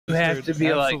have to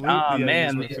be like, Absolutely, ah I use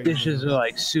man, my these fingers. dishes are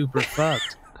like super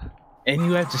fucked. And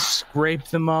you have to scrape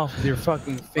them off with your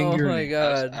fucking finger. Oh my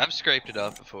god. I've scraped it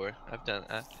off before. I've done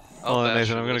that. Well, then,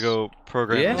 Nathan, I'm gonna go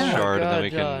program Yeah. this Oh my shard, and then God, we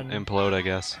John. can implode, I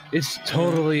guess. It's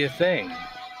totally a thing.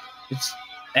 It's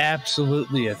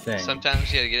absolutely a thing.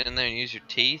 Sometimes you gotta get in there and use your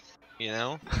teeth, you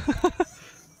know?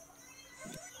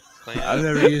 Clean it I've up.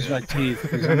 never used my teeth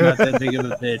because I'm not that big of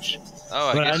a bitch. Oh,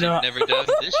 I but guess I know- you've never done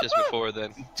dishes before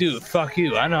then. Dude, fuck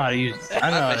you. I know how to use. I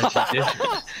know how to do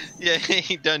dishes. Yeah, you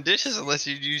ain't done dishes unless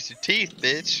you use your teeth,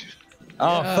 bitch.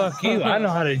 Oh Yeah. fuck you! I know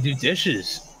how to do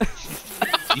dishes.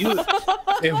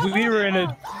 If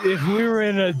we were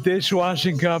in a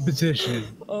dishwashing competition,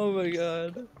 Oh my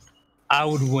god. I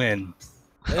would win.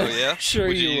 Oh yeah? Sure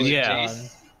Would you you would, use your John.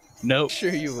 teeth? Nope. Sure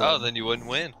you would. Oh, then you wouldn't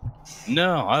win.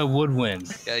 No, I would win.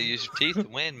 Gotta use your teeth to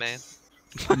win, man.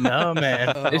 No,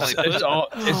 man. It's all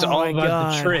my about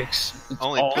God. the tricks. It's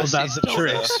Only all about pussies the don't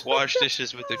tricks. wash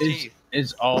dishes with their It's, teeth.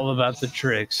 it's all about the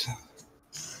tricks.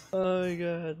 Oh my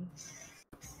god.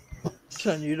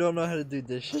 John, you don't know how to do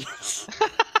dishes.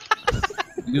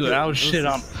 Dude, I would shit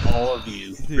on all of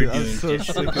you for Dude, I'm doing so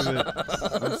dishes. sick of it.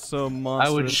 I'm so monstrously I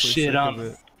would shit sick on of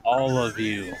it. all of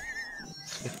you.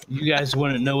 You guys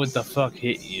wouldn't know what the fuck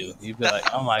hit you. You'd be like,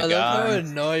 oh my I love how god.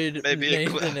 annoyed Maybe a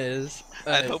Nathan is.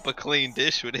 I'd hope a clean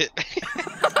dish would hit me.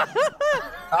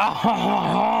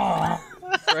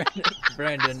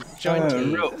 Brandon, join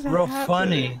me. real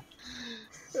funny.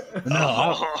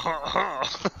 No,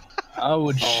 I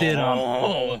would shit on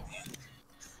all of you.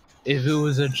 If it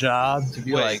was a job to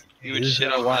be Wait, like, you would "This is shit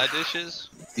how on my I-" dishes?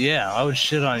 Yeah, I would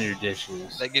shit on your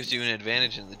dishes. That gives you an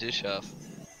advantage in the dish off.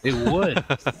 It would.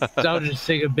 I would just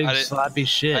take a big I didn't- sloppy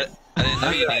shit. I didn't know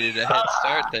you needed a head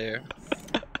start there.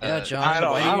 Yeah, Uh, John, I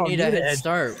don't- why I do you don't need a need a head head-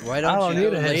 start? Why I don't don't you need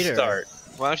do a it head later? start.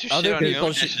 Why don't you Other shit on your people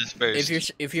own should- dishes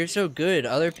first? If you're so good,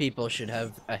 other people should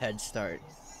have a head start.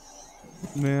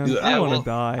 Man, Dude, I I want will- to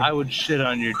die. I would shit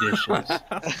on your dishes.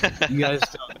 You guys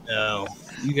don't know.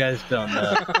 You guys don't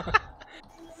know.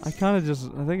 I think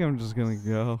I'm just gonna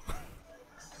go.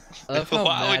 I love how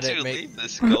Why mad would it you make. leave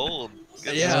this gold?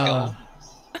 This is Yeah. gold.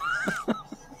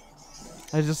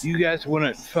 I just, You guys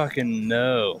wouldn't fucking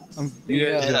know. I'm, You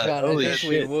Yeah, guys, Yeah, John, I holy think we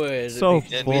shit. would. So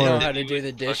because Yeah, we know bored. how to You do the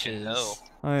wouldn't fucking dishes. know.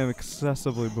 I am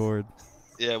excessively bored.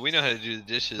 Yeah, we know how to do the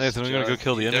dishes. Nathan, I'm gonna John. go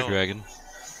kill the You Ender don't. Dragon.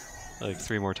 Like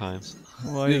 3 more times.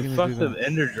 Why are you Dude, gonna fuck do the that?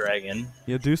 Ender Dragon.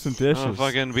 Yeah, do some I'm dishes. gonna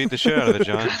fucking beat the shit out of it,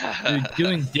 John. Dude,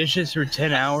 doing dishes for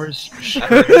 10 hours?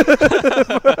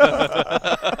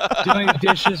 Doing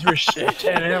dishes for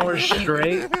 10 hours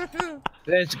straight?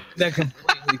 That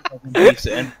completely fucking beats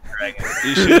the Ender Dragon.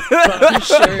 You should. I'm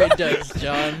sure it does,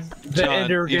 John. The John,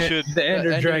 Ender, you should- the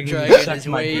Ender Dragon, Dragon is suck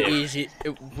my way dick. easy,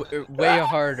 way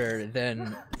harder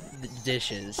than the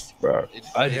dishes. Bro,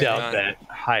 I Yeah, doubt John. that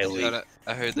highly. John,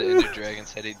 I heard the Ender Dragon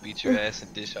said he'd beat your ass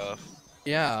and dish off.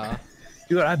 Yeah.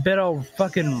 Dude, I bet I'll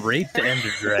fucking rape the Ender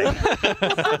Dragon.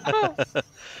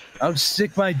 I would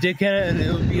stick my dick in it and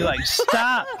it would be like,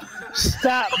 stop!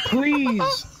 Stop,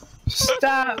 please!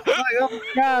 Stop! Like, oh my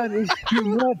god, it's too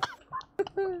much.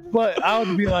 But I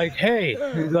would be like, hey,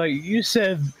 like, you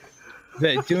said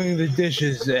that doing the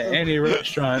dishes at any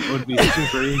restaurant would be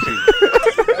super easy.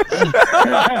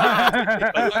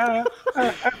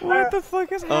 What the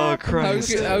fuck is Oh, happening?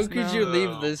 Christ. How could you leave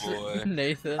Oh, this, boy.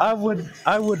 Nathan? I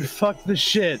would fuck the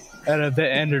shit out of the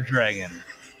Ender Dragon.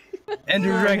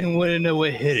 Ender Dragon wouldn't know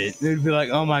what hit it. It'd be like,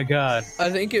 oh my god. I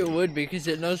think it would because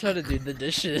it knows how to do the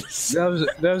dishes. That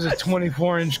was a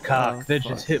 24-inch cock Oh, that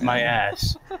fuck, just hit my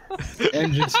ass.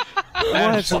 And just What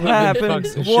absolutely happened?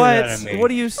 fucked the shit out of What? me.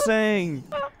 What are you saying?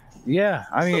 Yeah,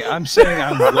 I mean, I'm saying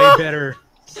I'm way better.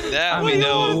 That we we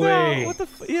know. know. way. What the?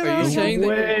 Yeah, Are you No saying that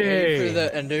you're gay way. for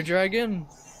the Ender Dragon?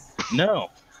 No,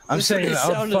 I'm That's saying what it that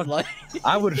sounded like.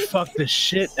 I would fuck the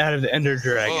shit out of the Ender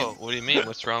Dragon. Whoa, what do you mean?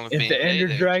 What's wrong with If being the gay Ender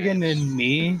there, Dragon James? and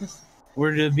me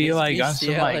were to be It's like on some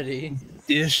like bestiality.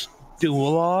 dish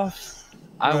duel off,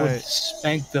 I would Right.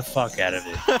 spank the fuck out of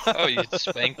it. Oh, you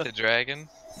spanked the dragon?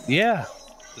 Yeah.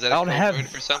 Is that I a would code have- word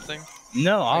for something?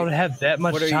 No, I would have that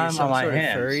much What are you, time some on my sort of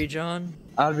hands. furry, John?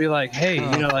 I'd be like, hey, Oh,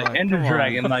 you know, like fuck, Ender come on.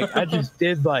 Dragon, like I just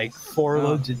did like 4 Oh.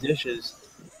 loads of dishes.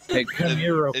 Hey, come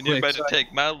here real And you're quick. about to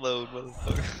take my load,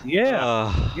 motherfucker.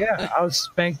 Yeah, yeah, I would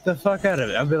spank the fuck out of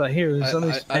it. I'd be like, here, let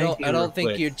me spank you I real don't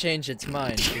think quick. you'd change its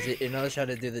mind because it knows how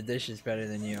to do the dishes better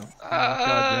than you.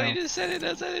 goddamn. You just said it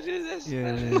knows how to do this.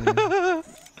 Yeah.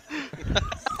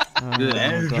 Dude,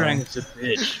 Ender I'm done. Dragon's a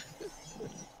bitch.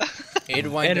 It'd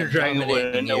wind Ender up Dragon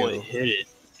wouldn't dominating know what you. hit it.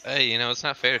 Hey, you know, it's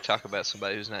not fair to talk about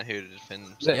somebody who's not here to defend The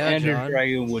themselves. Yeah, Ender John.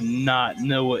 Dragon would not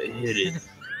know what hit it.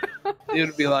 It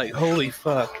would be like, holy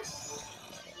fuck.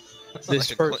 This Like a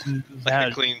cl- person Like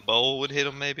had, a clean bowl would hit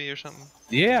him, maybe, or something.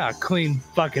 yeah, a clean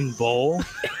fucking bowl.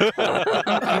 you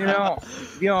know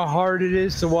how hard it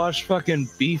is to wash fucking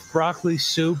beef broccoli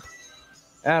soup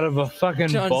out of a fucking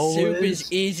John, bowl. soup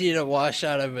is easy to wash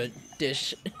out of a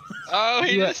dish. Oh,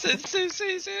 he Yeah. just said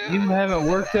Susie's. You haven't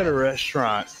worked at a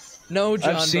restaurant. No,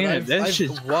 John, I've seen but it. That I've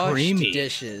shit's washed creamy.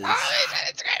 dishes.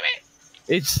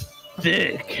 It's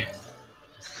thick.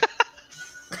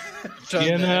 John,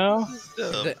 You know,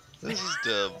 Dumb. The- This is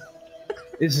dumb.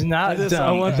 it's I not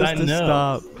dumb. want 'cause this I to know.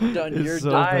 stop. John, It's you're so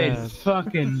dumb. I bad.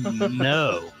 fucking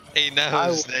know. He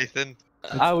knows, Nathan.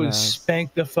 I would bad.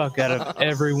 spank the fuck out of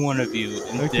every one of you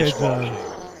in Okay, dishwashing.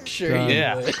 John. Sure John. you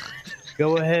Yeah. would.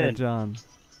 Go Hey, ahead. John.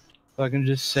 Fucking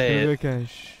just say it. Okay.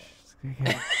 Shh.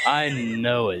 Okay. I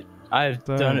know it. I've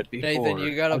Sorry. done it before. Nathan,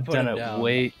 you gotta I've put done him it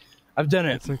down. I've done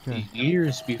it It's okay.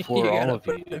 years before You all gotta of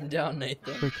put you. him down,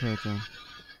 Nathan. It's okay, John.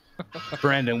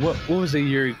 Brandon, what was the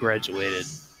year you graduated?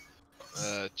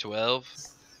 12.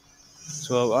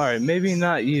 12. All right, maybe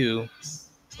not you.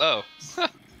 Oh.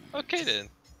 Okay then.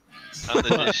 I'm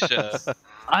the dish.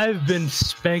 I've been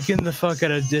spanking the fuck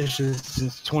out of dishes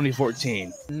since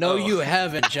 2014. No, Oh. you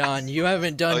haven't, John. You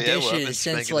haven't done Oh yeah, well, I've been dishes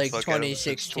since spanking like the fuck out of him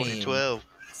since 2016. 2012.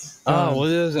 Oh, well,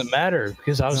 it doesn't matter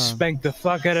because I'll John. spank the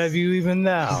fuck out of you even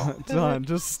now. John,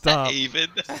 just stop. Even.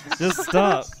 Just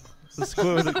stop. Just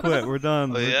quit with it. Quit. We're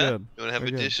done. Oh We're yeah. good. You wanna have We're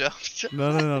a good. dish off?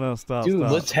 No. Stop. Dude,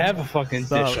 stop. let's have a fucking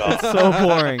Stop. dish off. It's so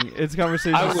boring. It's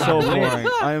conversation I is would so win. boring.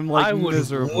 I am like I would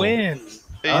miserable. win.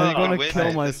 Hey, you I'm think you gonna win, kill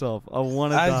Nathan? myself. I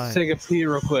want to I die. have to take a pee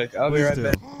real quick. I'll be Please right do.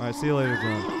 back. All right. See you later,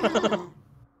 John.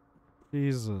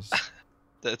 Jesus.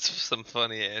 That's some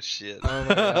funny ass shit. Oh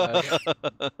my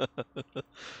gosh.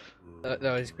 That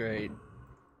was great.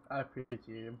 I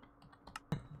appreciate him.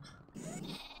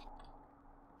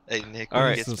 Hey Nick, All when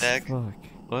right. he gets Jesus back, fuck.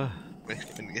 What?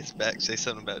 when he gets back, say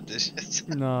something about dishes.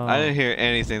 No. I didn't hear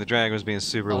anything. The dragon was being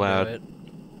super I'll do loud. it.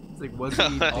 It's like, what's he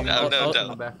doing No, no, I'll-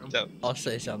 don't, don't. I'll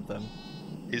say something.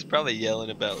 He's probably yelling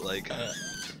about like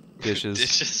Dishes.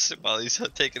 dishes while he's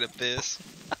taking a piss.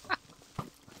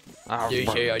 What's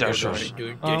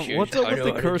What's up with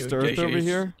the cursed earth over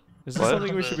here? Is this What?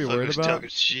 something we should be worried Motherfucker's about? Talking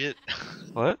shit.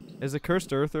 What? Is the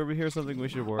cursed earth over here something we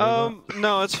should worry about?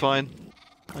 No, it's fine.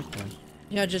 Okay.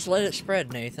 Yeah, just let it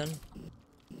spread, Nathan.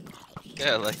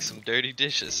 Yeah, like some dirty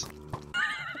dishes.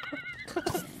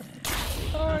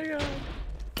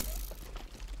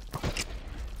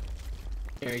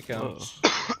 Here he comes.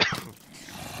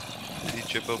 Did he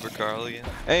trip over Carl again?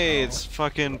 Hey, it's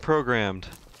fucking programmed.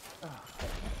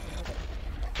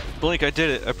 Blink, I did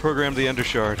it. I programmed the Ender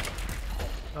Shard.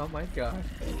 Oh my god.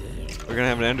 We're gonna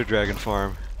have an Ender Dragon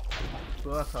farm.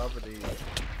 So that's top of the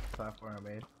platform I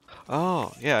made.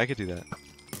 Oh, yeah, I could do that.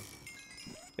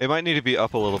 It might need to be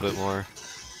up a little bit more.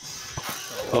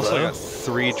 Also, I got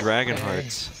 3 dragon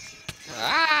hearts.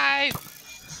 Hi!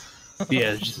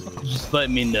 Yeah, just let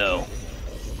me know.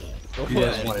 If you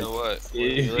guys You want know to, what?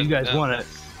 if you guys want to,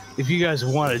 if you guys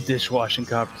want a dishwashing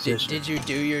competition, Did you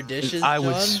do your dishes, I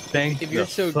would John? spank If the you're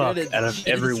so fuck good at out of dishes,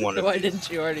 every one of why you. didn't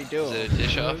you already do Is it? it a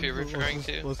dish off you're referring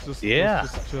to? Let's just, Yeah,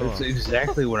 let's just chill. that's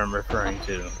exactly what I'm referring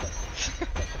to.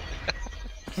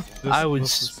 Just- I would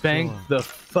let's just spank chill. the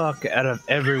fuck out of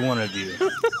every one of you.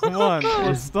 Come on,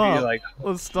 let's Be stop. like,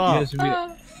 Let's you stop. guys would be, you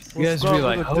Let's guys would stop be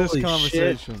like, with the dish holy shit.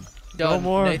 conversation. Done.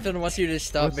 more. Nathan wants you to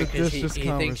stop What's the because he dishes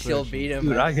thinks he'll conversation? beat him.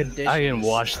 Dude, at I can dishes.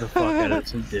 wash the fuck out of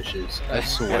some dishes. I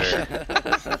swear.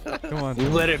 Come on.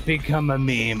 John. Let it become a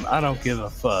meme. I don't give a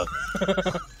fuck.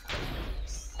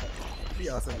 Be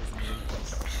awesome as a meme.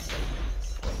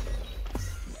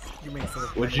 You make some.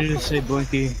 What'd you just say,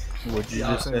 Blinky? What'd you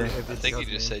just say? I think you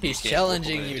just said He's you can't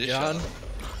challenging open a you, dish John.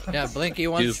 off. Yeah, Blinky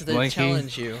wants Dude, to Blinky.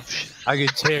 challenge you. I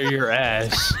could tear your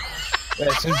ass.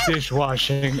 That's some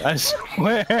dishwashing, I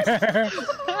swear.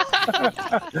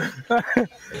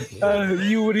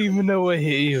 You wouldn't even know what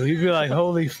hit you. You'd be like,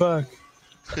 holy fuck.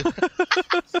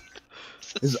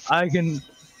 'Cause I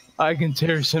can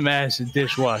tear some ass at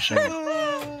dishwashing.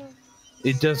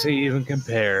 It doesn't even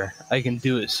compare. I can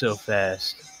do it so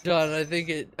fast. John, I think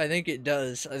it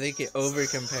does. I think it over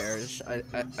compares. I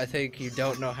think you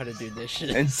don't know how to do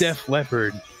dishes. And Def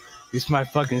Leppard is my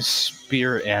fucking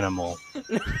spirit animal.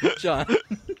 John,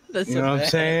 that's You know what I'm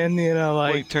saying? You know,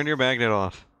 like, Wait, turn your magnet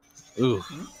off. ooh.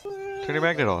 Turn your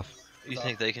magnet off. You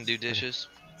think they can do dishes?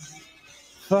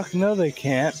 Fuck no, they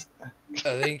can't.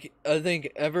 I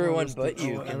think everyone just but to-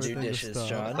 you oh, can do everything just dishes, stopped.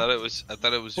 John. I thought it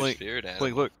was your Blink, spirit animal.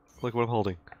 Blink, look what I'm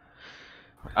holding.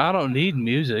 I don't need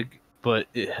music, but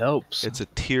it helps. It's a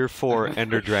tier 4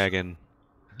 Ender Dragon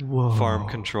Whoa. farm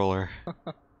controller.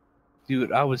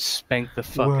 Dude, I would spank the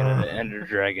fuck out of the Ender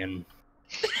Dragon.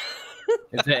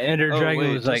 If the Ender Oh, Dragon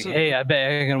wait, was like, doesn't- "Hey, I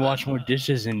bet I can wash more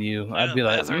dishes than you," I'd be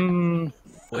like, Would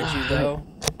you though?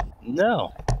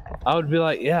 no. I would be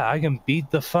like, "Yeah, I can beat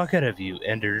the fuck out of you,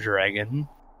 Ender Dragon."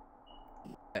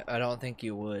 I don't think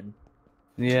you would.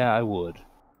 Yeah, I would.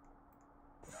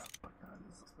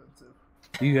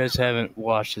 You guys haven't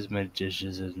washed as many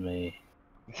dishes as me.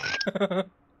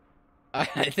 I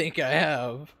think I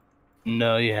have.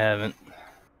 No, you haven't.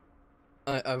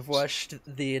 I've washed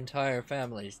the entire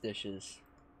family's dishes.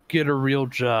 Get a real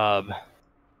job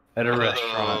at a Oh.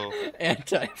 restaurant.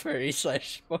 Anti-furry /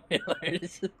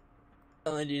 spoilers.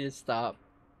 Telling you to stop.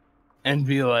 And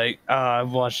be like,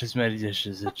 I've washed as many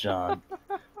dishes as John.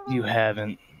 You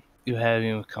haven't. You haven't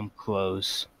even come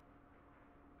close.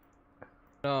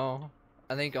 No,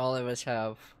 I think all of us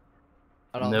have.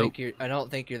 I don't Nope. think you're. I don't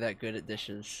think you're that good at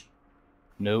dishes.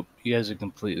 Nope, you guys are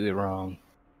completely wrong.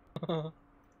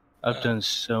 I've done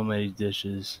so many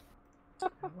dishes.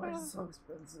 Why is it so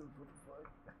expensive? What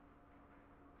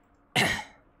the fuck?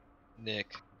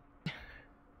 Nick.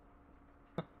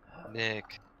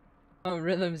 Nick. Oh,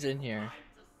 Rhythm's in here.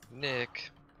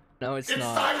 Nick. No, it's It's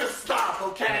not. time to stop,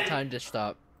 okay? Not time to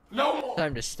stop. No more.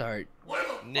 Time to start. Where the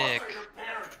fuck Nick. are your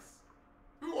parents?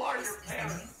 Who are your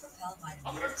parents?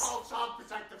 I'm gonna call Child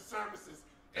Protective Services.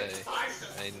 It's Hey. time to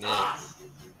Hey, Nick. stop.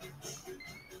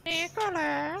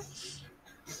 Nicholas,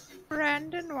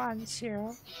 Brandon wants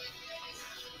you.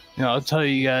 You know, I'll tell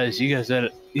you guys,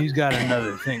 he's got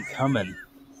another thing coming.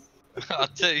 I'll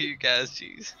tell you guys,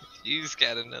 you've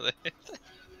got another.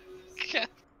 God.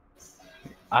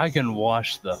 I can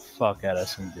wash the fuck out of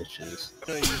some dishes.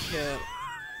 No, you can't.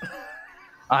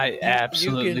 I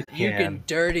absolutely You can. can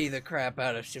dirty the crap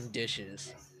out of some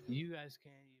dishes. You guys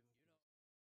can't.